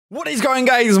What is going,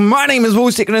 guys? My name is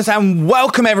Wall Sickness and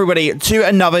welcome everybody to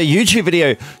another YouTube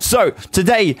video. So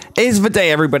today is the day,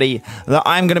 everybody, that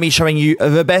I'm going to be showing you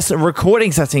the best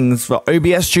recording settings for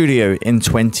OBS Studio in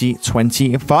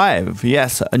 2025.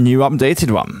 Yes, a new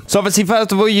updated one. So obviously,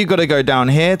 first of all, you got to go down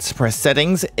here to press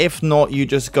settings. If not, you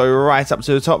just go right up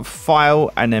to the top,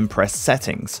 file, and then press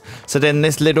settings. So then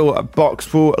this little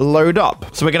box will load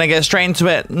up. So we're going to get straight into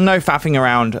it. No faffing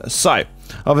around. So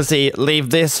obviously,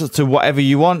 leave this to whatever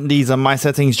you want. These are my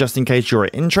settings just in case you're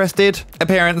interested.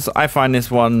 Appearance, I find this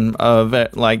one,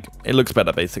 it looks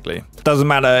better, basically. Doesn't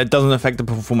matter, it doesn't affect the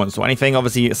performance or anything.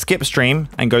 Obviously, skip stream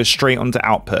and go straight onto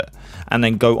output and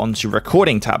then go onto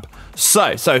recording tab.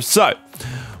 So,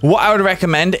 what I would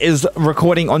recommend is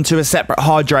recording onto a separate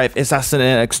hard drive. Is that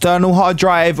an external hard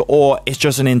drive or it's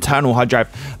just an internal hard drive?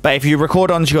 But if you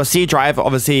record onto your C drive,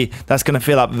 obviously, that's going to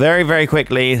fill up very, very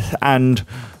quickly, and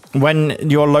when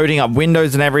you're loading up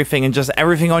Windows and everything, and just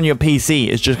everything on your PC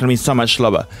is just going to be so much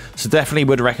slower. So definitely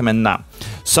would recommend that.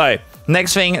 So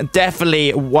next thing,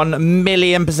 definitely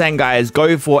 1,000,000%, guys,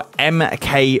 go for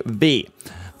MKV.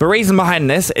 The reason behind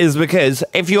this is because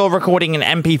if you're recording an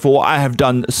MP4, I have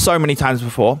done so many times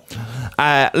before.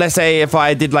 Let's say if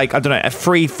I did a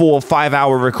 3, 4, 5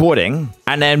 hour recording,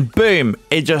 and then boom,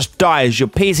 it just dies. Your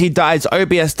PC dies,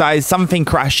 OBS dies, something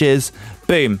crashes,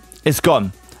 boom, it's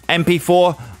gone.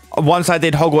 MP4. Once I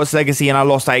did Hogwarts Legacy and I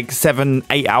lost like 7,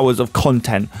 8 hours of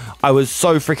content. I was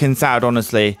so freaking sad,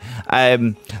 honestly.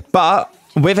 But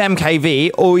with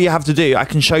MKV, all you have to do, I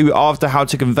can show you after how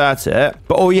to convert it,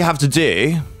 but all you have to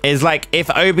do is, like, if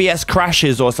OBS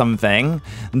crashes or something,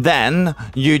 then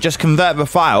you just convert the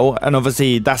file, and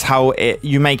obviously that's how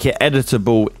you make it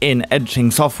editable in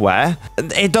editing software.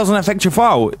 It doesn't affect your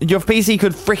file. Your PC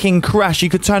could freaking crash, you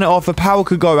could turn it off, the power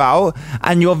could go out,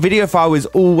 and your video file is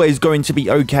always going to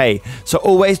be okay. So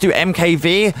always do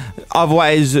MKV,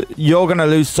 otherwise you're gonna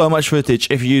lose so much footage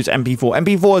if you use MP4.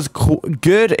 MP4 is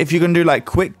good if you're gonna do like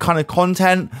quick kind of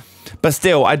content, but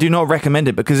still, I do not recommend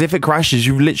it, because if it crashes,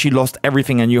 you've literally lost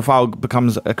everything and your file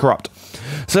becomes corrupt.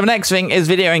 So the next thing is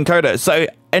video encoder. So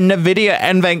a NVIDIA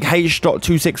NVENC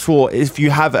H.264 if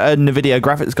you have a NVIDIA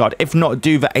graphics card. If not,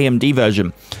 do the AMD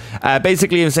version.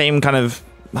 Basically the same kind of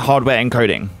hardware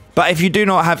encoding. But if you do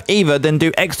not have either, then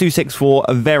do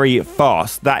X264 very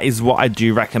fast. That is what I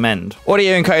do recommend.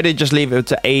 Audio encoded, just leave it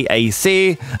to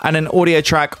AAC. And then audio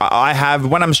track, I have,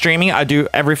 when I'm streaming, I do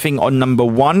everything on number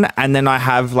 1. And then I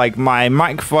have like my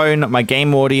microphone, my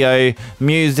game audio,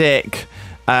 music,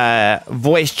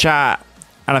 voice chat,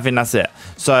 and I think that's it.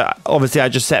 So obviously I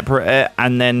just separate it,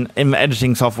 and then in the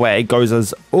editing software, it goes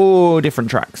as all different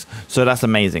tracks. So that's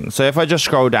amazing. So if I just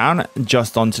scroll down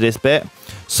just onto this bit.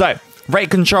 So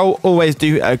rate control, always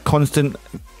do a constant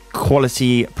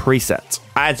quality preset.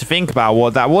 I had to think about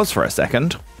what that was for a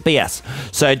second. But yes,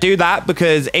 so do that,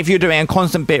 because if you're doing a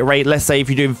constant bit rate, let's say if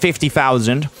you're doing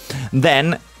 50,000,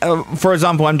 then, for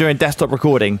example, I'm doing desktop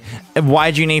recording.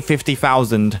 Why do you need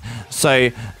 50,000? So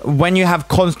when you have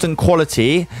constant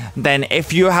quality, then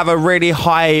if you have a really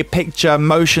high picture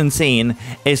motion scene,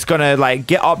 it's gonna like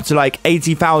get up to like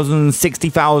 80,000,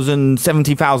 60,000,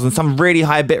 70,000, some really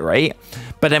high bit rate.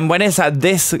 But then when it's at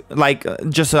this, like,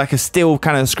 just like a still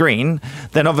kind of screen,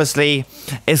 then obviously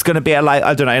it's going to be at like,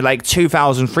 I don't know, like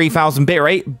 2,000, 3,000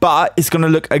 bitrate, but it's going to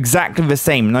look exactly the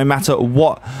same no matter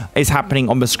what is happening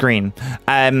on the screen.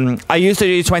 I used to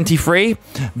do 23,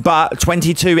 but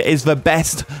 22 is the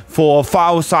best for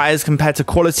file size compared to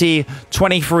quality.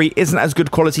 23 isn't as good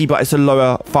quality, but it's a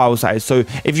lower file size. So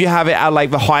if you have it at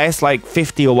like the highest, like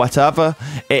 50 or whatever,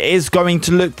 it is going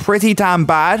to look pretty damn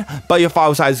bad, but your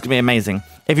file size is going to be amazing.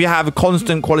 If you have a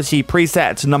constant quality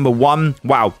preset to number 1,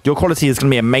 wow, your quality is going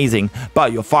to be amazing,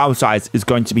 but your file size is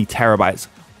going to be terabytes.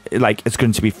 Like, it's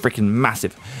going to be freaking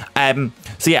massive.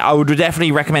 So yeah, I would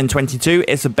definitely recommend 22.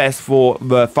 It's the best for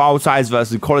the file size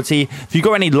versus quality. If you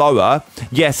go any lower,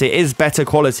 yes, it is better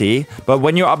quality, but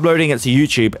when you're uploading it to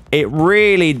YouTube, it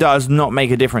really does not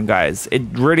make a difference, guys. It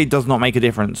really does not make a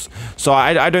difference. So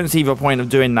I don't see the point of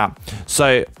doing that.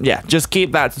 So yeah, just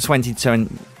keep that to 22.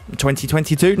 22.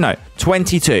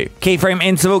 Keyframe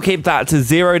interval, keep that to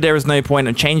 0. There is no point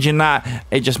of changing that.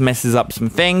 It just messes up some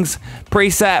things.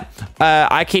 Preset,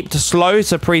 I keep to slow,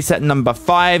 so preset number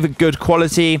 5, good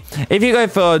quality. If you go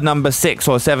for number 6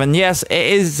 or 7, yes, it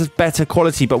is better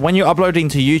quality, but when you're uploading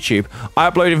to YouTube, I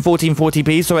upload in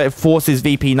 1440p, so it forces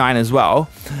VP9 as well.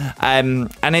 And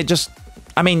it just,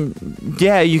 I mean,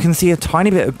 yeah, you can see a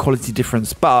tiny bit of quality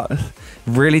difference, but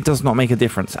really does not make a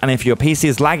difference. And if your PC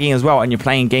is lagging as well and you're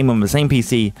playing a game on the same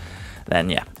PC,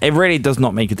 then yeah, it really does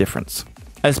not make a difference.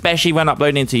 especially when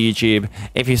uploading to YouTube.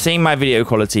 If you're seeing my video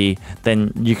quality,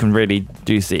 then you can really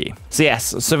do see. So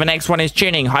yes, so the next one is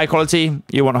tuning. High quality.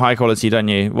 You want high quality, don't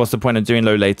you? What's the point of doing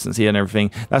low latency and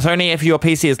everything? That's only if your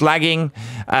PC is lagging,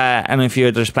 and if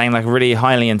you're just playing like a really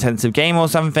highly intensive game or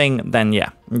something, then yeah,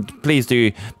 please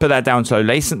do put that down to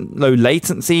low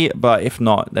latency, but if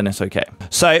not, then it's okay.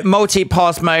 So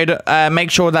multi-pass mode,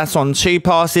 make sure that's on 2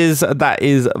 passes. That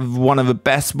is one of the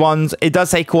best ones. It does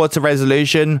say quarter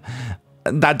resolution.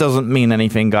 That doesn't mean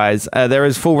anything, guys. There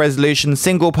is full resolution,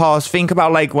 single pass. Think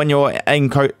about like when you're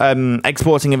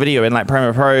exporting a video in like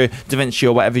Premiere Pro, DaVinci,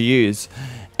 or whatever you use.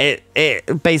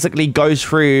 It basically goes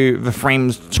through the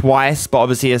frames twice, but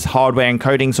obviously it's hardware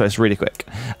encoding, so it's really quick.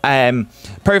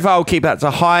 Profile, keep that to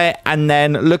high, and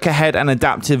then look ahead and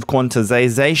adaptive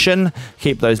quantization,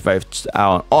 keep those both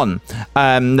on.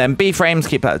 Then B frames,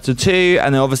 keep that to 2,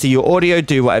 and then obviously your audio,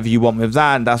 do whatever you want with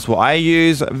that. That's what I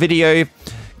use. Video,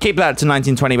 keep that to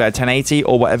 1920 by 1080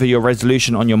 or whatever your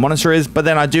resolution on your monitor is. But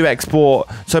then I do export,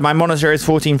 so my monitor is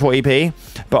 1440p,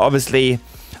 but obviously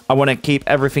I want to keep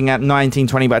everything at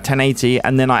 1920 by 1080,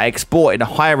 and then I export in a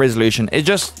higher resolution.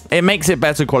 It makes it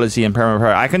better quality in Premiere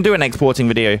Pro. I can do an exporting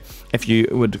video if you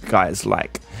would guys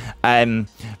like.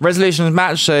 Resolutions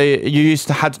match, so you used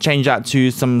to have to change that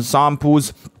to some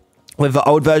samples with the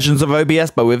old versions of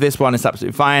OBS, but with this one it's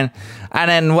absolutely fine. And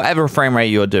then whatever frame rate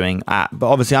you're doing at, but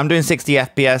obviously I'm doing 60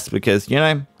 FPS because, you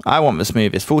know, I want the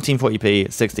smoothest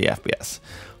 1440p 60 FPS.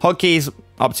 Hotkeys,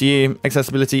 up to you.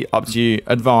 Accessibility, up to you.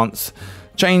 Advanced,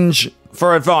 change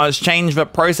the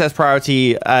process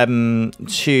priority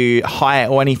to high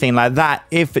or anything like that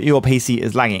if your PC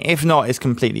is lagging. If not, it's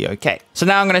completely okay. So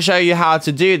now I'm going to show you how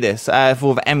to do this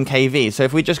for the MKV. So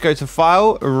if we just go to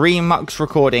File, Remux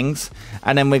Recordings,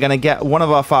 and then we're going to get one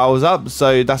of our files up.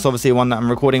 So that's obviously one that I'm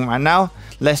recording right now.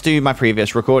 Let's do my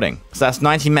previous recording. So that's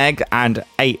 90 meg and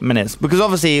 8 minutes. Because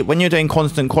obviously when you're doing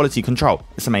constant quality control,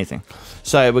 it's amazing.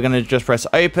 So we're going to just press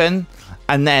open,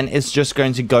 and then it's just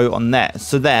going to go on there.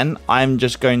 So then I'm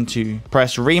just going to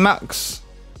press Remux,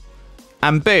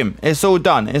 and boom, it's all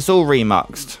done. It's all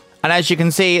remuxed. And as you can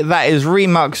see, that is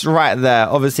remuxed right there.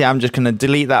 Obviously, I'm just going to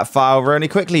delete that file really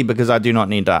quickly because I do not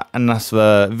need that. And that's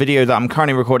the video that I'm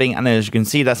currently recording. And as you can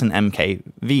see, that's an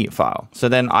MKV file. So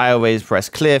then I always press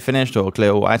clear finished or clear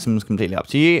all items, completely up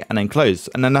to you, and then close.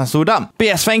 And then that's all done. But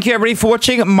yes, thank you everybody for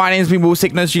watching. My name is Will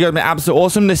Sickness. You guys have been absolutely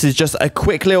awesome. This is just a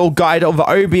quick little guide of the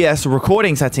OBS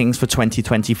recording settings for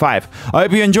 2025. I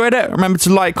hope you enjoyed it. Remember to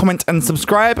like, comment, and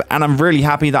subscribe. And I'm really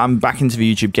happy that I'm back into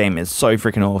the YouTube game. It's so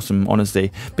freaking awesome,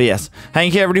 honestly. But yes,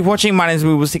 thank you everybody for watching. My name is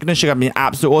Will Sickness. You guys have been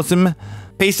absolutely awesome.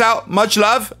 Peace out, much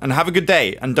love, and have a good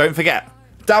day. And don't forget,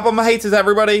 dab on my haters,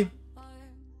 everybody.